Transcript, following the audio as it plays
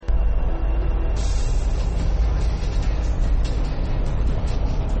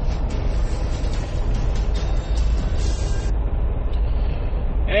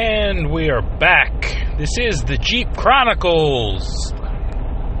And we are back. This is the Jeep Chronicles.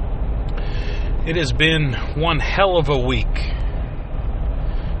 It has been one hell of a week.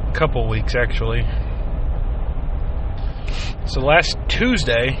 Couple weeks, actually. So last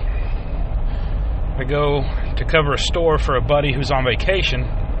Tuesday, I go to cover a store for a buddy who's on vacation.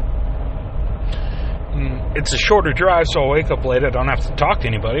 It's a shorter drive, so I wake up late. I don't have to talk to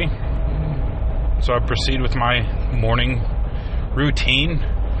anybody. So I proceed with my morning routine.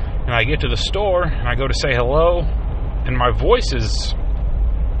 And I get to the store, and I go to say hello, and my voice is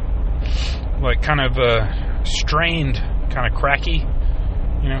like kind of strained, kind of cracky.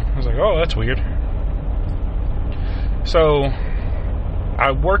 You know, I was like, oh, that's weird. So I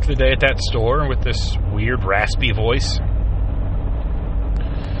work the day at that store with this weird raspy voice.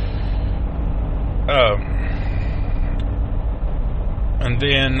 And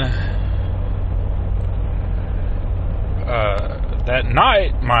then that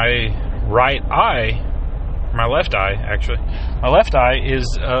night, my left eye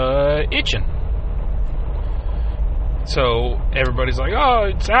is itching. So everybody's like, oh,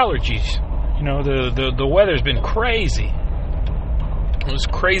 it's allergies. You know, the weather's been crazy. It was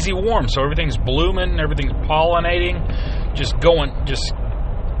crazy warm, so everything's blooming, everything's pollinating, just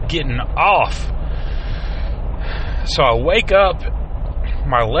getting off. So I wake up,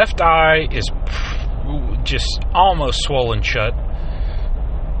 my left eye is just almost swollen shut.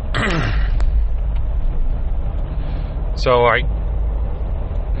 So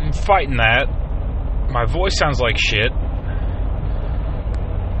I'm fighting that. My voice sounds like shit.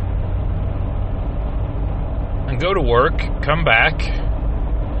 And go to work, come back,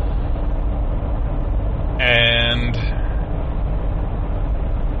 and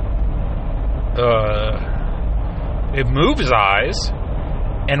it moves eyes.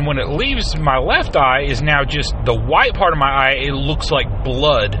 And when it leaves my left eye is now just the white part of my eye. It looks like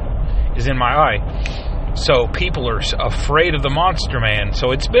blood is in my eye. So people are afraid of the Monster Man.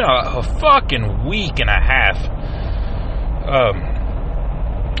 So it's been a fucking week and a half.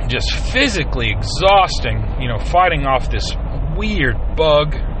 Just physically exhausting, you know, fighting off this weird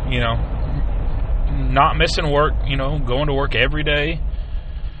bug, you know, not missing work, you know, going to work every day.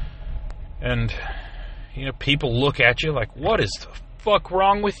 And, you know, people look at you like, what is the fuck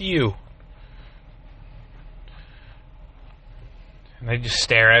wrong with you? And they just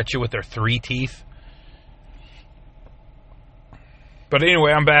stare at you with their 3 teeth. But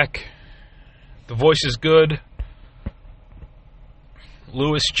anyway, I'm back. The voice is good.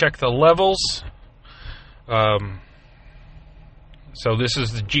 Lewis checked the levels. So this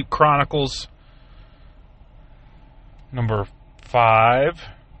is the Jeep Chronicles number 5.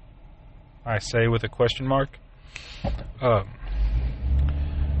 I say with a question mark.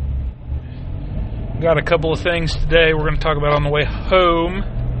 Got a couple of things today we're going to talk about on the way home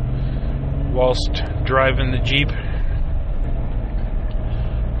whilst driving the Jeep.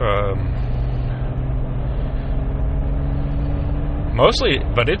 Mostly,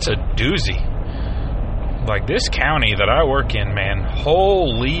 but it's a doozy. Like this county that I work in, man,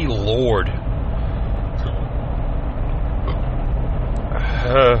 holy Lord.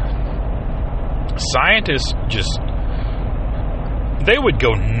 Scientists they would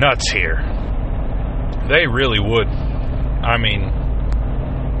go nuts here. They really would. I mean,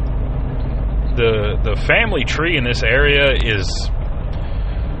 the family tree in this area is,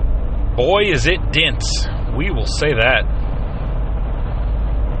 boy, is it dense. We will say that.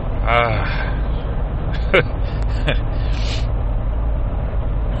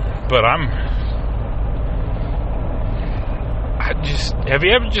 But have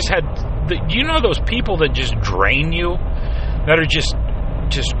you ever just had, you know those people that just drain you? That are just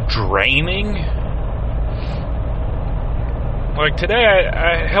draining? Like today,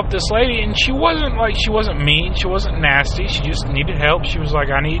 I helped this lady, and she wasn't mean, she wasn't nasty, she just needed help. She was like,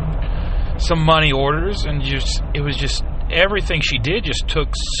 I need some money orders, and it was just, everything she did just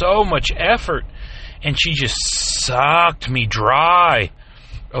took so much effort, and she just sucked me dry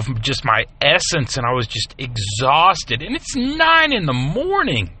of just my essence, and I was just exhausted, and it's 9 a.m,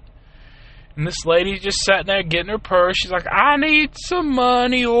 and this lady just sat there getting her purse. She's like, I need some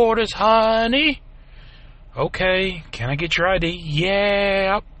money orders, honey. Okay, can I get your ID?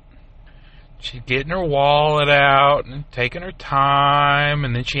 Yeah. She's getting her wallet out and taking her time,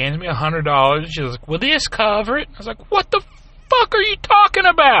 and then she hands me $100. She's like, will this cover it? I was like, what the fuck are you talking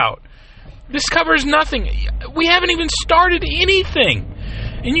about? This covers nothing. We haven't even started anything,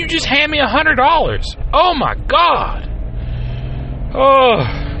 and you just hand me $100. Oh my God. Oh.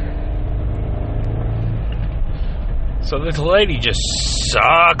 So this lady just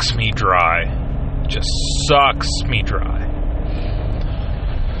sucks me dry. Just sucks me dry.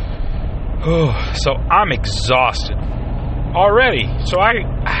 So I'm exhausted already. So I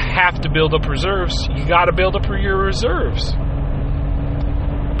have to build up reserves. You got to build up your reserves.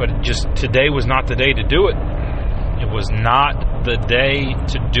 But just today was not the day to do it. It was not the day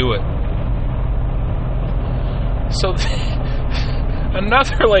to do it. So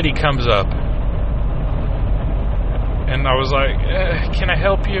another lady comes up, and I was like, can I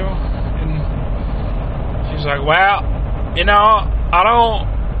help you? And she's like, well,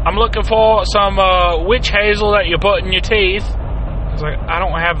 I'm looking for some witch hazel that you put in your teeth. I was like, I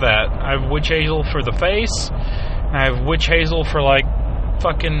don't have that. I have witch hazel for the face, and I have witch hazel for, like,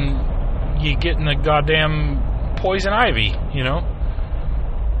 fucking you getting the goddamn poison ivy,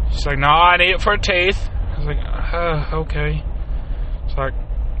 She's like, no, I need it for teeth. I was like, okay. It's like,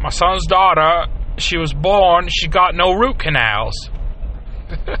 my son's daughter, she was born, she got no root canals.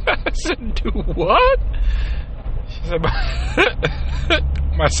 I said, do what? She said,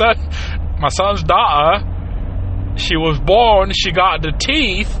 my son's daughter, she was born, she got the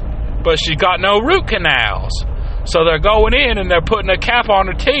teeth, but she got no root canals. So they're going in and they're putting a cap on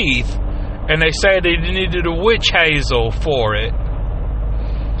her teeth, and they say they needed a witch hazel for it.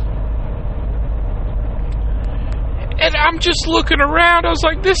 And I'm just looking around. I was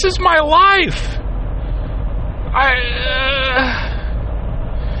like, this is my life.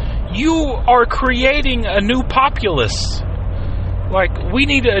 You are creating a new populace. Like, we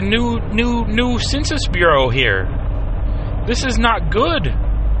need a new census bureau here. This is not good.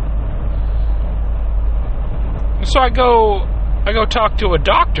 So I go talk to a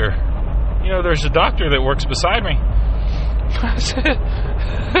doctor. There's a doctor that works beside me. I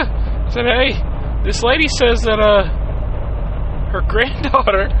said, hey, this lady says that her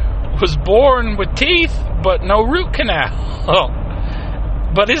granddaughter was born with teeth but no root canal.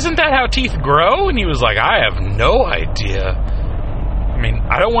 But isn't that how teeth grow? And he was like, I have no idea. I mean,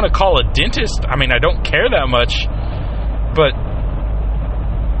 I don't want to call a dentist. I mean, I don't care that much. But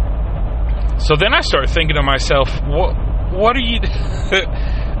so then I start thinking to myself, what are you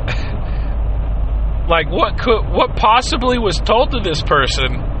like, what possibly was told to this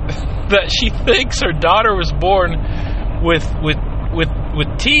person that she thinks her daughter was born with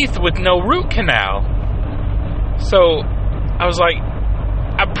teeth with no root canal? So I was like,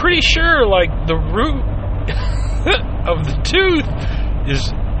 I'm pretty sure, like, the root of the tooth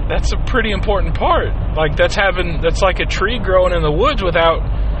that's a pretty important part. Like, that's like a tree growing in the woods without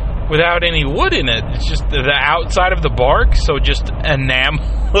any wood in it. It's just the outside of the bark. So just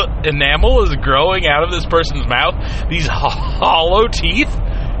enamel is growing out of this person's mouth. These hollow teeth.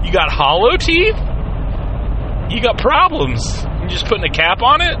 You got hollow teeth? You got problems. You're just putting a cap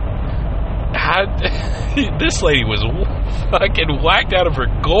on it? This lady was fucking whacked out of her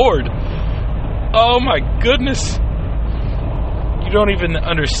gourd. Oh my goodness. You don't even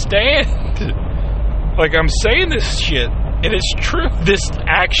understand. Like, I'm saying this shit, and it's true. This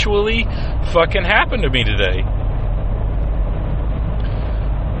actually fucking happened to me today.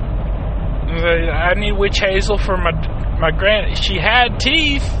 I need witch hazel for my granny. She had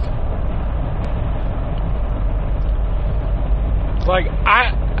teeth. Like,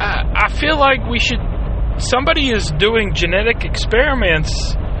 I feel like somebody is doing genetic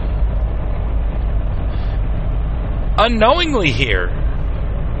experiments unknowingly here.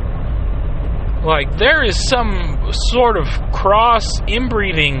 Like, there is some sort of cross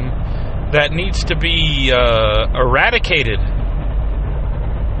inbreeding that needs to be eradicated.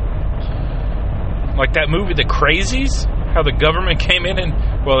 Like that movie, The Crazies, how the government came in and,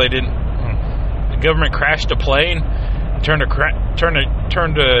 well, they didn't. The government crashed a plane, turned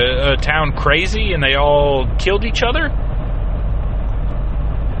a town crazy, and they all killed each other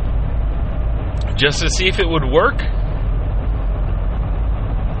just to see if it would work.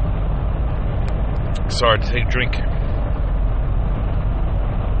 Sorry, to take a drink.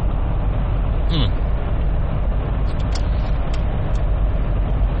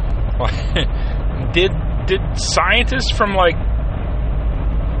 Did scientists from, like,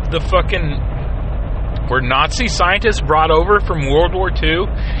 the fucking, were Nazi scientists brought over from World War II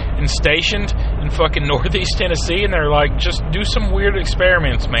and stationed in fucking Northeast Tennessee, and they're like, just do some weird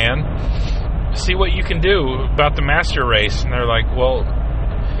experiments, man. See what you can do about the master race. And they're like, well,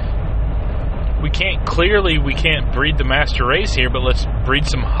 we can't breed the master race here, but let's breed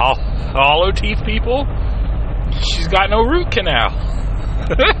some hollow teeth people. She's got no root canal.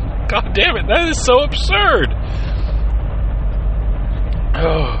 God damn it, that is so absurd.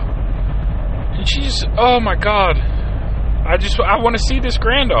 Oh. And she's, oh my God. I want to see this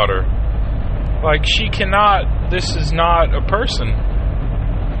granddaughter. Like, she cannot, this is not a person.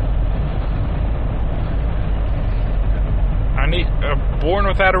 Born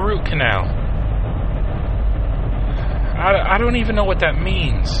without a root canal. I don't even know what that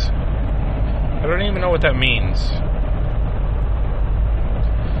means. I don't even know what that means.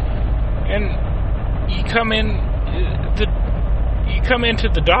 And you come into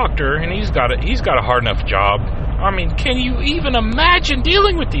the doctor, and he's got a hard enough job. I mean, can you even imagine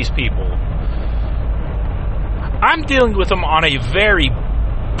dealing with these people? I'm dealing with them on a very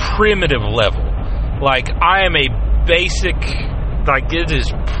primitive level. Like, I am a basic, like, it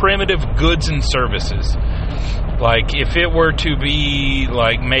is primitive goods and services. Like, if it were to be,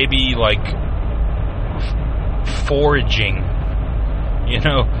 like, maybe, like, foraging, you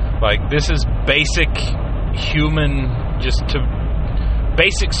know, like, this is basic human, just to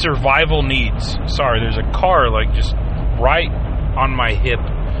basic survival needs. Sorry, there's a car, like, just right on my hip.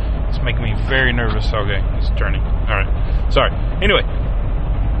 It's making me very nervous. Okay, it's turning. Alright, sorry. Anyway,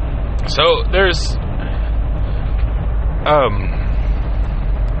 so there's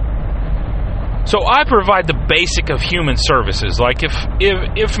so I provide the basic of human services. Like,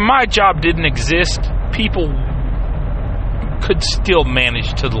 if my job didn't exist, people could still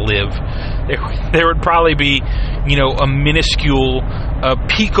manage to live. There would probably be, you know, a minuscule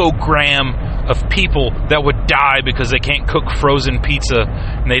picogram of people that would die because they can't cook frozen pizza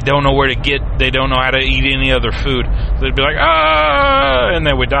and they don't know they don't know how to eat any other food. They'd be like, and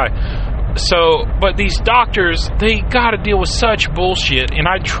they would die. So, but these doctors, they got to deal with such bullshit, and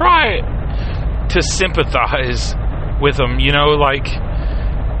I try to sympathize with them, you know, like,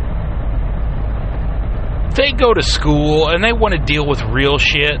 they go to school and they want to deal with real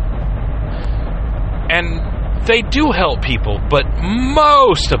shit, and they do help people, but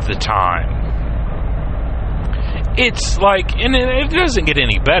most of the time it's like, and it doesn't get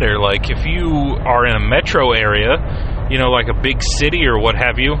any better. Like, if you are in a metro area, you know, like a big city or what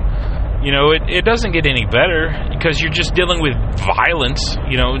have you, you know, it doesn't get any better, because you're just dealing with violence,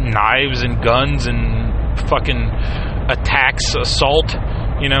 you know, knives and guns and fucking attacks, assault,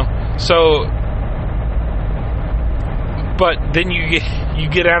 you know. So, but then you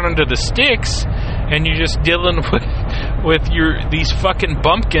get out into the sticks, and you're just dealing with these fucking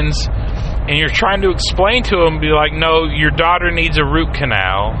bumpkins, and you're trying to explain to them, be like, no, your daughter needs a root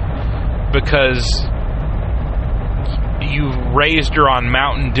canal because you raised her on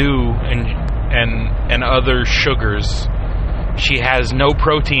Mountain Dew and other sugars. She has no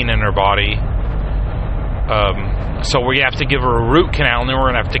protein in her body, so we have to give her a root canal, and then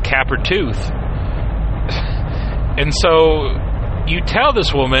we're gonna have to cap her tooth. And so you tell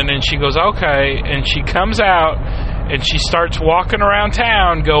this woman, and she goes, okay, and she comes out, and she starts walking around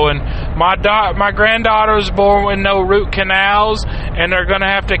town going, my granddaughter was born with no root canals, and they're going to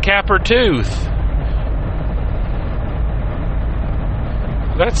have to cap her tooth.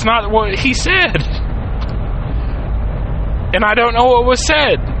 That's not what he said. And I don't know what was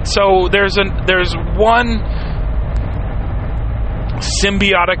said. So there's one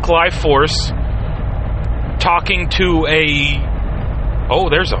symbiotic life force talking to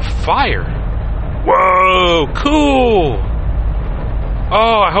there's a fire. Whoa, cool.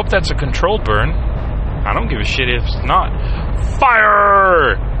 Oh, I hope that's a controlled burn. I don't give a shit if it's not.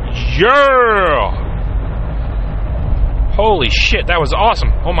 Fire! Yeah! Holy shit, that was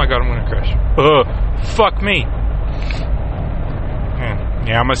awesome. Oh my god, I'm gonna crash. Fuck me.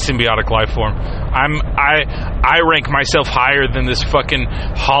 Yeah, I'm a symbiotic life form. I rank myself higher than this fucking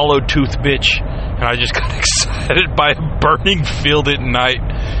hollow tooth bitch, and I just got excited by a burning field at night.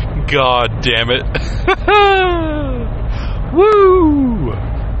 God damn it. Woo!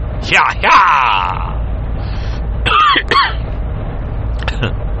 Yeah.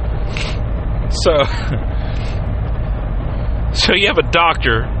 So you have a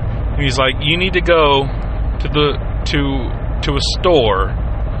doctor, and he's like, you need to go to a store,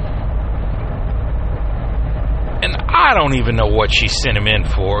 and I don't even know what she sent him in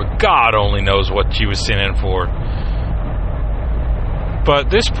for. God only knows what she was sent in for. But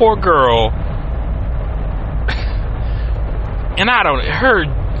this poor girl, and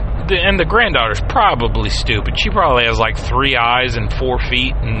the granddaughter's probably stupid. She probably has like 3 eyes and 4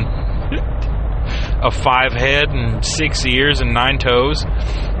 feet and a 5 head and 6 ears and 9 toes.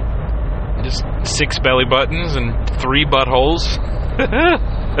 Just 6 belly buttons and 3 buttholes.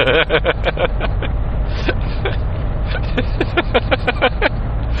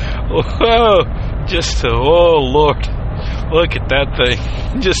 Whoa, oh Lord, look at that thing.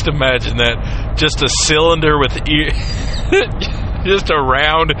 Just imagine that. Just a cylinder with just a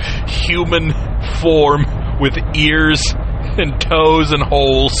round human form with ears and toes and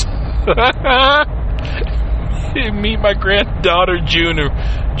holes. Meet my granddaughter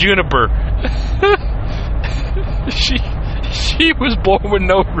Juniper. She was born with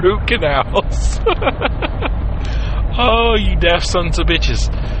no root canals. Oh, you deaf sons of bitches.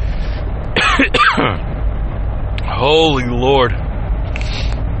 Holy Lord.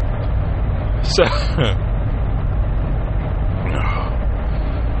 So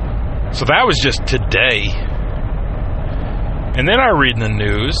that was just today. And then I read in the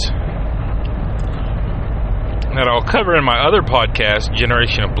news that I'll cover in my other podcast,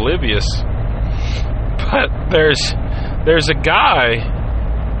 Generation Oblivious. But there's a guy.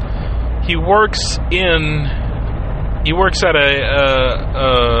 He works at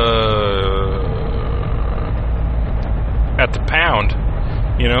at the pound,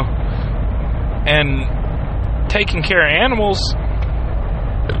 you know, and taking care of animals.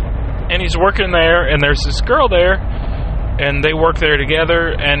 And he's working there, and there's this girl there, and they work there together,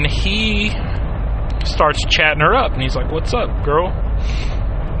 and he starts chatting her up, and he's like, "What's up, girl?"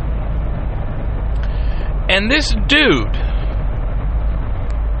 And this dude,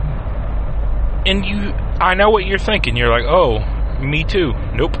 and I know what you're thinking. You're like, "Oh, me too."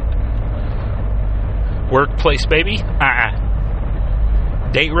 Nope. Workplace, baby?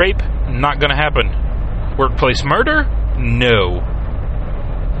 Date rape? Not gonna happen. Workplace murder? No.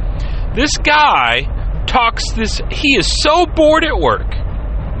 This guy he is so bored at work.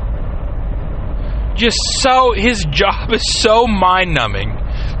 His job is so mind-numbing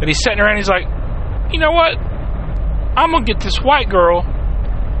that he's sitting around and he's like, "You know what? I'm gonna get this white girl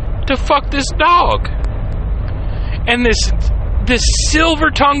to fuck this dog." And this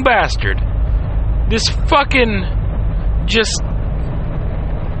silver-tongued bastard, this fucking this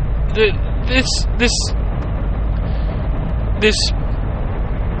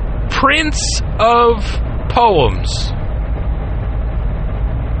prince of poems,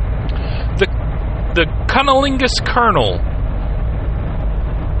 the cunnilingus colonel,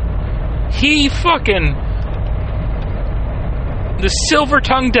 he fucking, the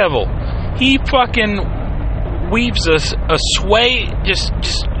silver-tongued devil, he fucking weaves a sway, just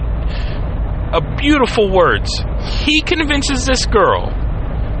a beautiful words. He convinces this girl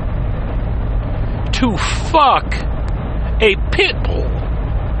to fuck a pit bull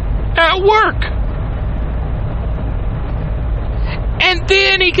at work. And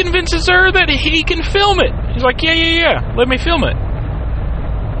then he convinces her that he can film it. He's like, yeah, let me film it.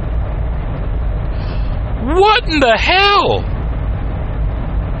 What in the hell?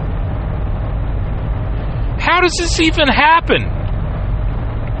 How does this even happen?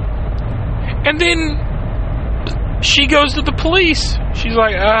 And then she goes to the police. She's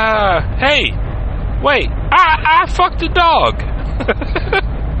like, hey, wait, I fucked a dog.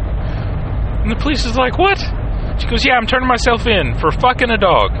 And the police is like, what? She goes, yeah, I'm turning myself in for fucking a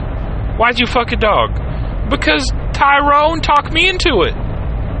dog. Why'd you fuck a dog? Because Tyrone talked me into it.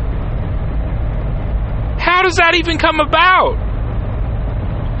 How does that even come about?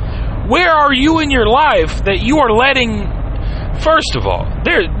 Where are you in your life that you are letting... First of all,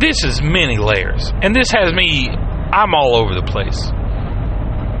 this is many layers. And this has me... I'm all over the place.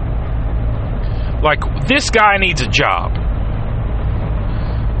 Like, this guy needs a job.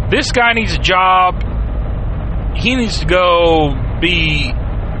 This guy needs a job. He needs to go be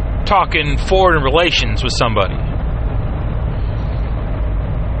talking foreign relations with somebody.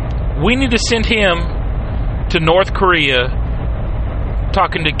 We need to send him to North Korea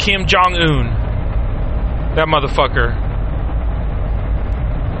talking to Kim Jong-un. That motherfucker.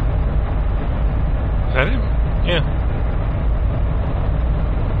 Is that him? Yeah.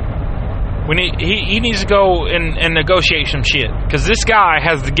 He needs to go and negotiate some shit. Because this guy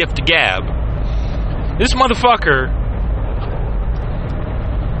has the gift of gab. This motherfucker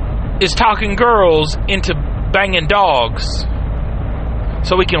is talking girls into banging dogs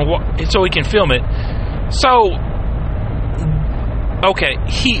so we can film it. So, okay,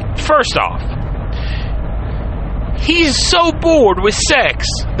 first off, he's so bored with sex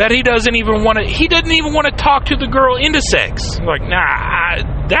that he doesn't even want to talk to the girl into sex. Like, nah,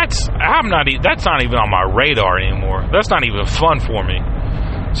 that's not even on my radar anymore. That's not even fun for me.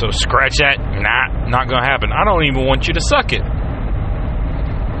 So scratch that. Nah, not gonna happen. I don't even want you to suck it.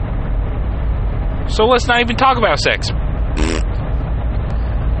 So let's not even talk about sex.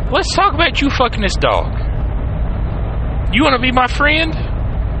 Let's talk about you fucking this dog. You want to be my friend?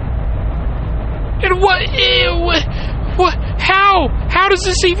 And what? How does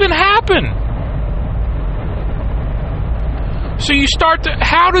this even happen? So you start to...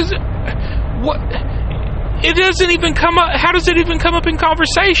 It doesn't even come up... How does it even come up in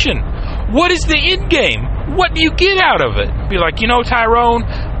conversation? What is the end game? What do you get out of it? Be like, you know, Tyrone,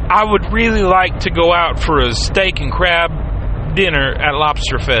 I would really like to go out for a steak and crab dinner at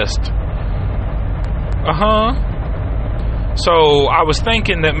Lobster Fest. Uh-huh. So I was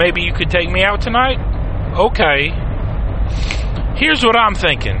thinking that maybe you could take me out tonight? Okay. Here's what I'm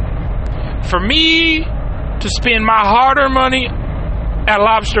thinking. For me to spend my hard-earned money at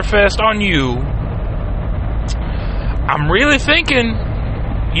Lobster Fest on you, I'm really thinking,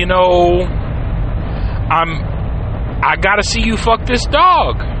 you know, I gotta see you fuck this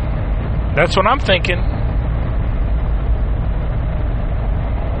dog. That's what I'm thinking.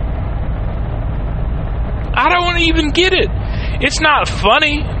 I don't even get it. It's not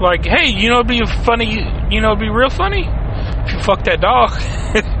funny. Like, hey, you know, it'd be funny. You know, it'd be real funny if you fuck that dog.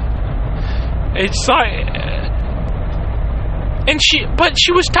 It's like, but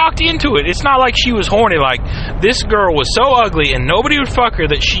she was talked into it. It's not like she was horny. Like, this girl was so ugly and nobody would fuck her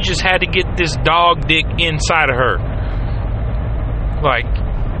that she just had to get this dog dick inside of her. Like,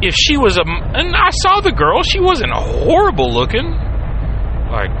 if she was and I saw the girl, she wasn't horrible looking.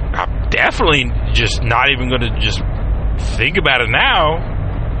 Like, I'm definitely just not even going to just think about it now,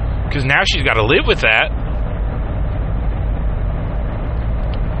 because now she's got to live with that.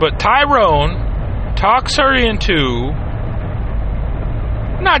 But Tyrone talks her into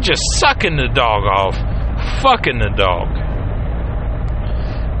not just sucking the dog off, fucking the dog.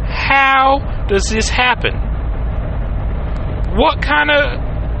 How does this happen? What kind of,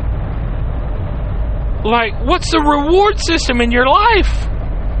 like, what's the reward system in your life?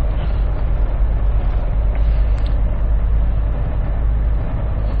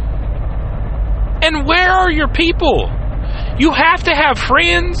 And where are your people? You have to have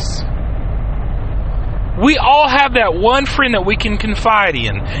friends. We all have that one friend that we can confide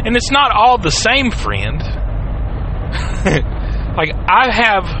in. And it's not all the same friend. Like, I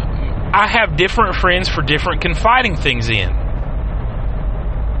have different friends for different confiding things in.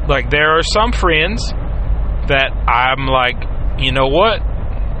 Like, there are some friends that I'm like, you know what?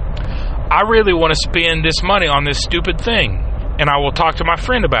 I really want to spend this money on this stupid thing. And I will talk to my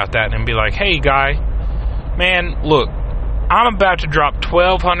friend about that and be like, hey, guy, man, look, I'm about to drop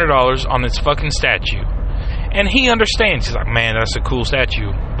 $1,200 on this fucking statue. And he understands. He's like, man, that's a cool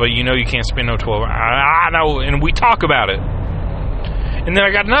statue. But you know you can't spend no $1,200. I know, and we talk about it. And then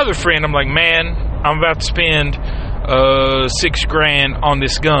I got another friend. I'm like, man, I'm about to spend $6,000 on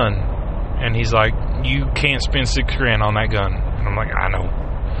this gun. And he's like, you can't spend $6,000 on that gun. And I'm like, I know.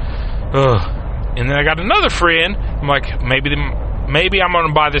 Ugh. And then I got another friend. I'm like, maybe I'm going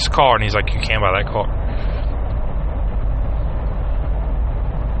to buy this car. And he's like, you can't buy that car.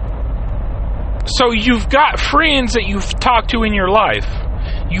 So you've got friends that you've talked to in your life.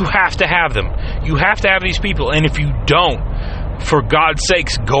 You have to have them. You have to have these people. And if you don't, for God's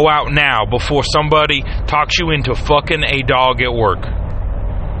sakes, go out now before somebody talks you into fucking a dog at work.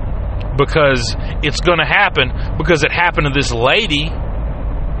 Because it's going to happen. Because it happened to this lady.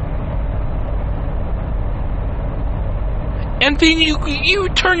 And then you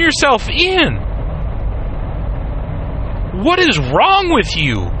turn yourself in. What is wrong with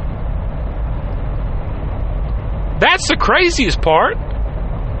you? That's the craziest part.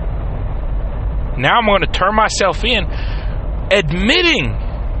 Now I'm going to turn myself in, admitting,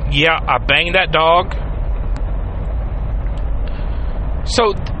 yeah, I banged that dog.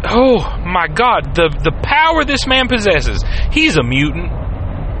 So, oh my God, the power this man possesses. He's a mutant.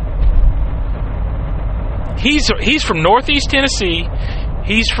 He's from Northeast Tennessee.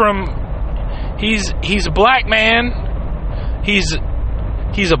 He's a black man. He's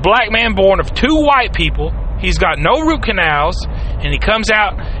a black man born of two white people. He's got no root canals, and he comes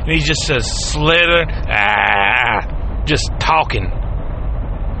out and he just says slither, just talking.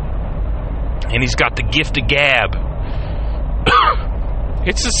 And he's got the gift of gab.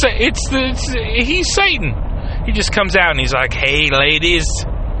 He's Satan. He just comes out and he's like, "Hey, ladies,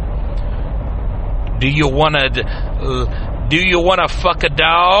 do you wanna fuck a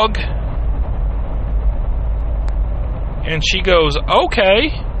dog?" And she goes,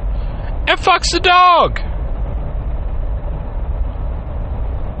 "Okay," and fucks the dog.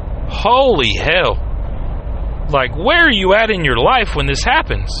 Holy hell. Like, where are you at in your life when this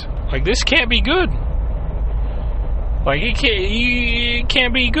happens? Like, this can't be good. Like, it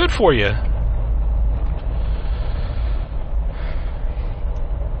can't be good for you.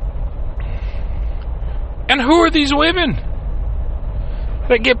 And who are these women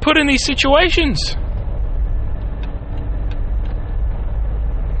that get put in these situations?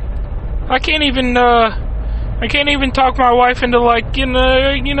 I can't even talk my wife into, like,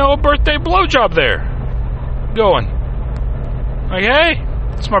 a birthday blowjob there. Going, like, hey,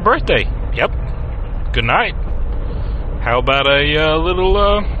 it's my birthday. Yep. Good night. How about a little,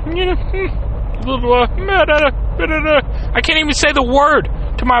 I can't even say the word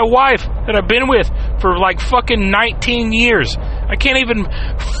to my wife that I've been with for like fucking 19 years. I can't even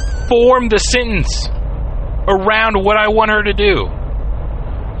form the sentence. around what I want her to do.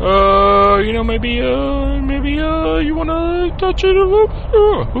 Maybe you want to touch it a little bit?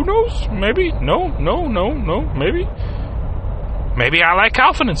 Who knows? Maybe. No, maybe. Maybe I lack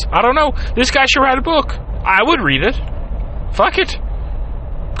confidence. I don't know. This guy should write a book. I would read it. Fuck it.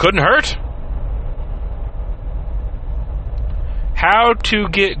 Couldn't hurt. How to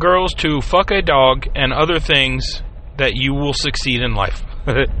get girls to fuck a dog and other things that you will succeed in life.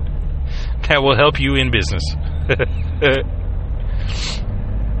 That will help you in business.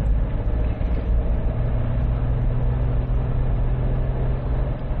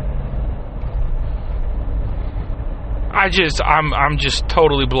 I'm just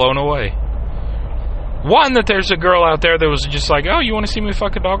totally blown away. One, that there's a girl out there that was just like, oh, you want to see me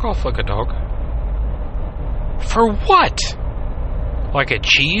fuck a dog? I'll fuck a dog. For what? Like a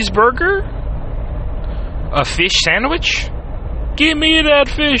cheeseburger? A fish sandwich? Give me that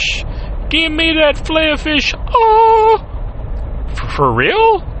fish. Give me that fillet of fish. Oh! For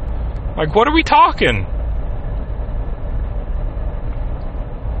real? Like, what are we talking?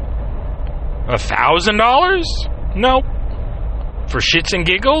 $1,000? Nope. For shits and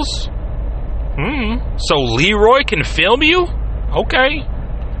giggles? So Leroy can film you? Okay.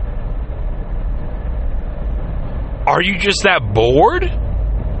 Are you just that bored?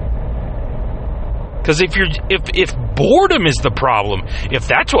 Because if boredom is the problem, if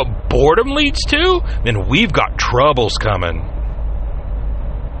that's what boredom leads to, then we've got troubles coming.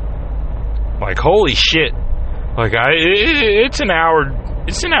 Like, holy shit. Like, it's an hour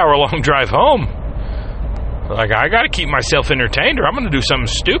long drive home. Like, I gotta keep myself entertained or I'm gonna do something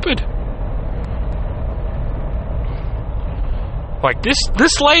stupid. Like,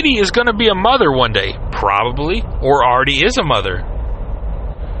 this lady is gonna be a mother one day, probably, or already is a mother.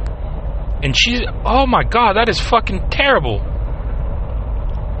 And she's, oh my God, that is fucking terrible.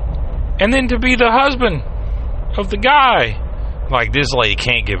 And then to be the husband of the guy. Like, this lady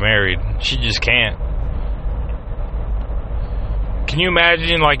can't get married. She just can't. Can you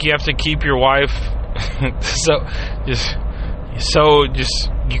imagine, like, you have to keep your wife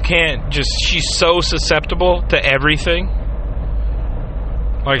you can't just, she's so susceptible to everything.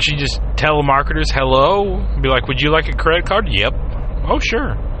 Like, she just telemarketers, hello, be like, would you like a credit card? Yep. Oh,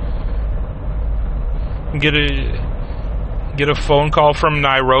 sure. Get a phone call from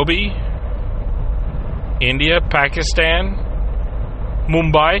Nairobi, India, Pakistan,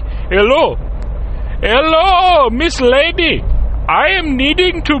 Mumbai. Hello, Miss Lady. I am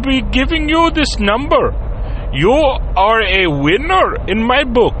needing to be giving you this number. You are a winner in my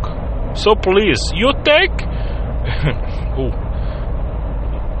book. So please, you take...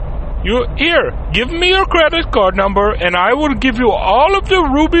 Here, give me your credit card number and I will give you all of the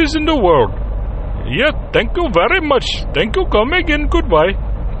rubies in the world. Yeah, thank you very much. Thank you. Come again. Goodbye.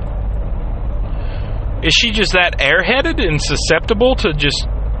 Is she just that airheaded and susceptible to just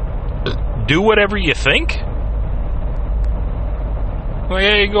do whatever you think? Well,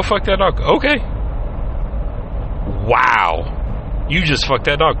 yeah, you go fuck that dog. Okay. Wow. You just fucked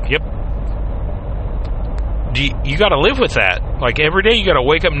that dog. Yep. You gotta live with that. Like, every day you gotta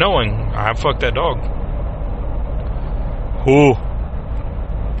wake up knowing, I fucked that dog. Ooh.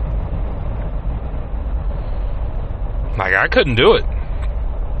 Like, I couldn't do it.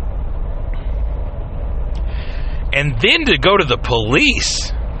 And then to go to the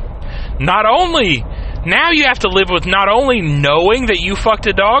police. Now you have to live with not only knowing that you fucked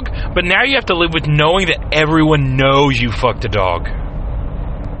a dog, but now you have to live with knowing that everyone knows you fucked a dog.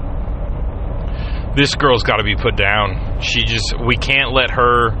 This girl's got to be put down. We can't let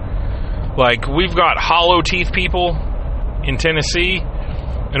her, like, we've got hollow teeth people in Tennessee,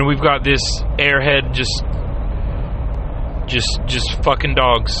 and we've got this airhead just fucking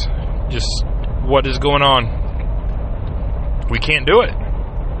dogs. Just, what is going on? We can't do it.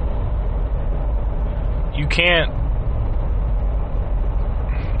 You can't.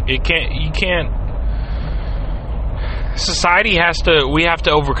 You can't. Society we have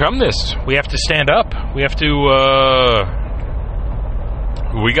to overcome this. We have to stand up. We have to,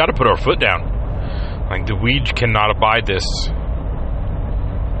 we got to put our foot down. Like, we cannot abide this.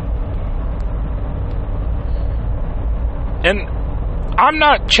 And I'm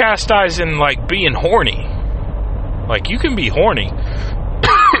not chastising, like, being horny. Like, you can be horny.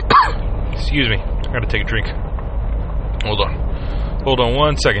 Excuse me. I gotta take a drink. Hold on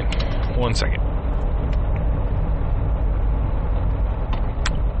 1 second. 1 second.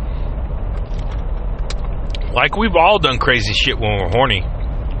 Like, we've all done crazy shit when we're horny.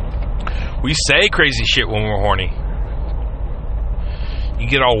 We say crazy shit when we're horny. You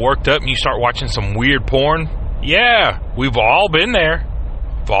get all worked up and you start watching some weird porn. Yeah, we've all been there.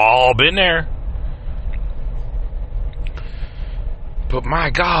 We've all been there. But my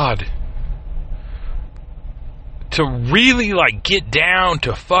God, to really like get down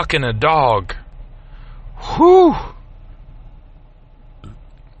to fucking a dog, whew.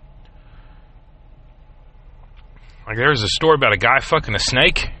 Like there was a story about a guy fucking a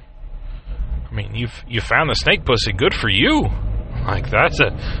snake. I mean, you found the snake pussy, good for you. Like that's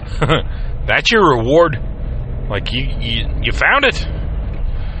that's your reward. Like you found it.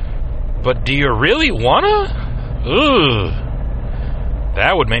 But do you really wanna? Ugh.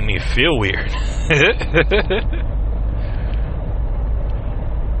 That would make me feel weird.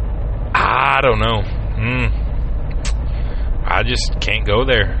 I don't know. I just can't go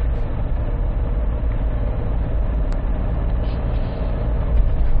there.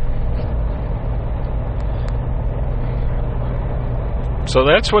 So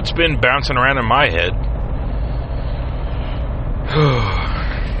that's what's been bouncing around in my head.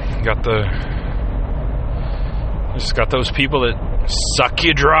 Just got those people that suck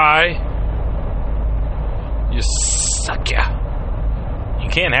you dry. Just suck you. You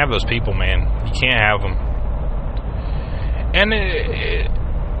can't have those people, man. You can't have them.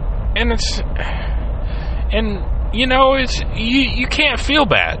 And you know, it's you can't feel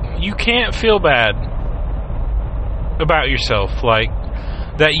bad. You can't feel bad about yourself, like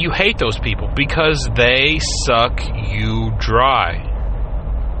that you hate those people because they suck you dry.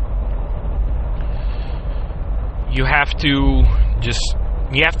 You have to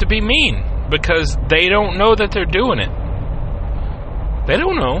be mean because they don't know that they're doing it. They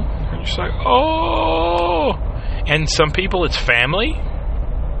don't know. They're just like, oh. And some people it's family.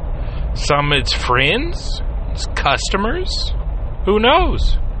 Some it's friends. It's customers. Who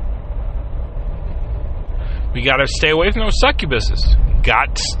knows? We got to stay away from those succubuses.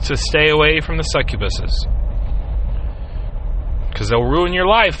 Got to stay away from the succubuses. Because they'll ruin your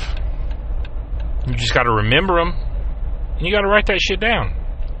life. You just got to remember them. And you got to write that shit down.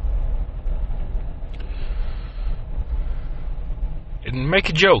 And make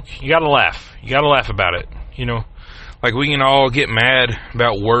a joke. You got to laugh. You got to laugh about it. You know, like we can all get mad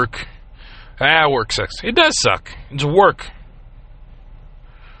about work. Work sucks. It does suck. It's work.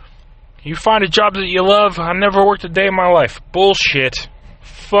 You find a job that you love. I never worked a day in my life. Bullshit.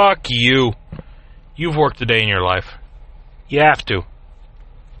 Fuck you. You've worked a day in your life. You have to.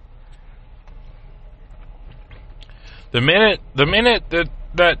 The minute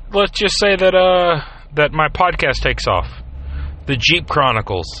that let's just say that my podcast takes off, the Jeep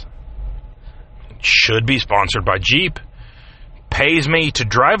Chronicles should be sponsored by Jeep. Pays me to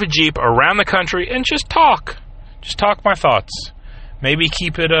drive a Jeep around the country and just talk my thoughts. Maybe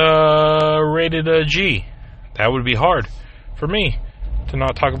keep it rated a G. That would be hard for me to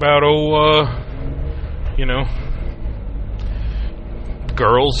not talk about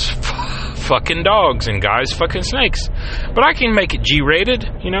girls fucking dogs and guys fucking snakes. But I can make it G-rated,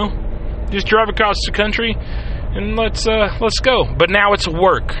 you know. Just drive across the country and let's go. But now it's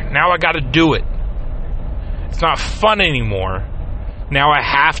work. Now I got to do it. It's not fun anymore. Now I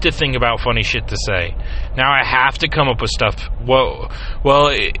have to think about funny shit to say. Now I have to come up with stuff. Well,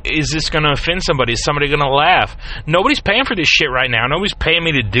 is this going to offend somebody? Is somebody going to laugh? Nobody's paying for this shit right now. Nobody's paying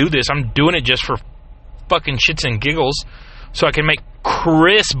me to do this. I'm doing it just for fucking shits and giggles so I can make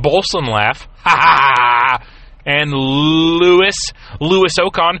Chris Bolson laugh. Ha ha ha. And Louis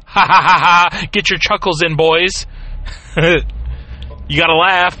Ocon. Ha ha ha ha. Get your chuckles in, boys. You got to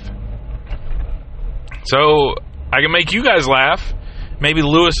laugh. So I can make you guys laugh. Maybe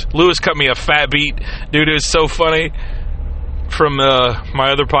Lewis cut me a fat beat. Dude, it was so funny. From my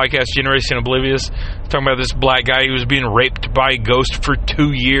other podcast, Generation Oblivious, talking about this black guy who was being raped by a ghost for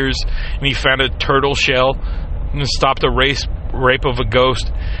 2 years, and he found a turtle shell and stopped a rape of a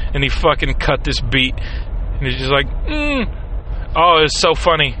ghost, and he fucking cut this beat, and he's just like, Oh, it's so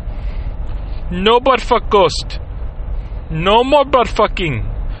funny. No butt fuck ghost. No more butt fucking.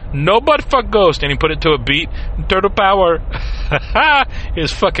 No butt fuck ghost. And he put it to a beat. Turtle power. It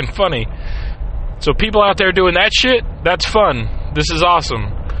was fucking funny. So people out there doing that shit, that's fun. This is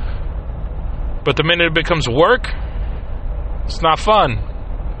awesome. But the minute it becomes work, it's not fun.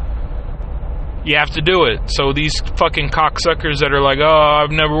 You have to do it. So these fucking cocksuckers that are like, oh,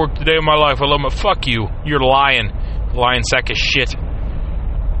 I've never worked a day in my life, I love my, fuck you. You're lying. Lying sack of shit.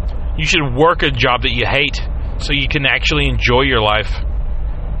 You should work a job that you hate so you can actually enjoy your life.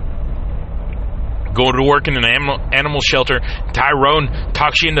 Go to work in an animal shelter. Tyrone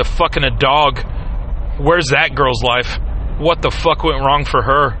talks you into fucking a dog. Where's that girl's life? What the fuck went wrong for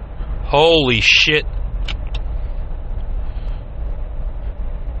her? Holy shit.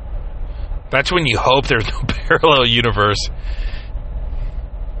 That's when you hope there's no parallel universe.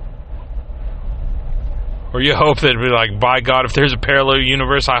 Or you hope that it'd be like, by God, if there's a parallel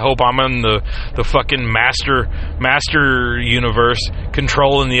universe, I hope I'm in the fucking master universe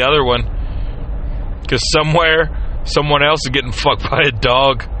controlling the other one. Because somewhere, someone else is getting fucked by a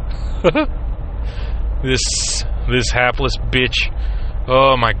dog. This hapless bitch.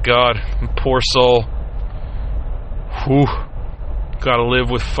 Oh my God. Poor soul. Whew. Gotta live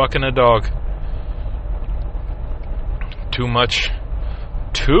with fucking a dog. Too much.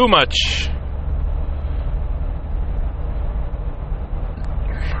 Too much.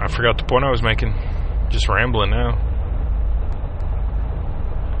 I forgot the point I was making. Just rambling now.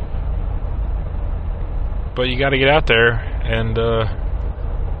 But you gotta get out there and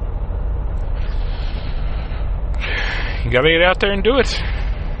you gotta get out there and do it.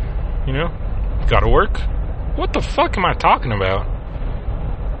 You know? Gotta work. What the fuck am I talking about?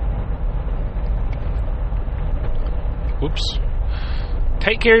 Oops.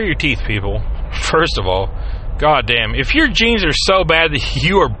 Take care of your teeth, people. First of all, goddamn, if your genes are so bad that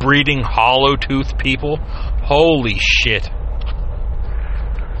you are breeding hollow tooth people, holy shit.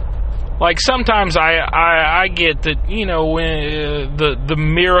 Like, sometimes I get that, you know, the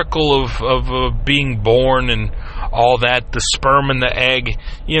miracle of being born and all that, the sperm and the egg,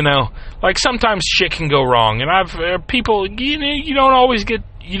 you know, like, sometimes shit can go wrong, and I've people, you know, you don't always get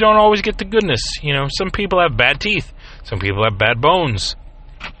the goodness, you know. Some people have bad teeth, some people have bad bones,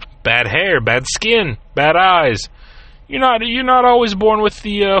 bad hair, bad skin, bad eyes. You're not always born with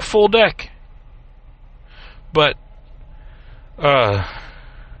the full deck, but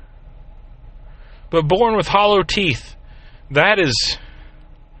born with hollow teeth, that's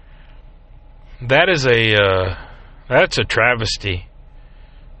a travesty,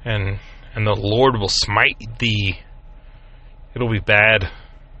 and the Lord will smite thee. It'll be bad.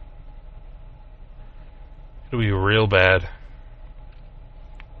 It'll be real bad.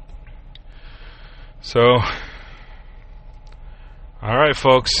 So, alright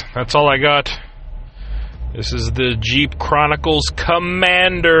folks, that's all I got. This is the Jeep Chronicles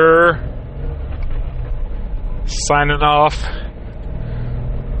Commander signing off.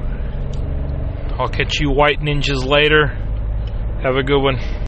 I'll catch you white ninjas later. Have a good one.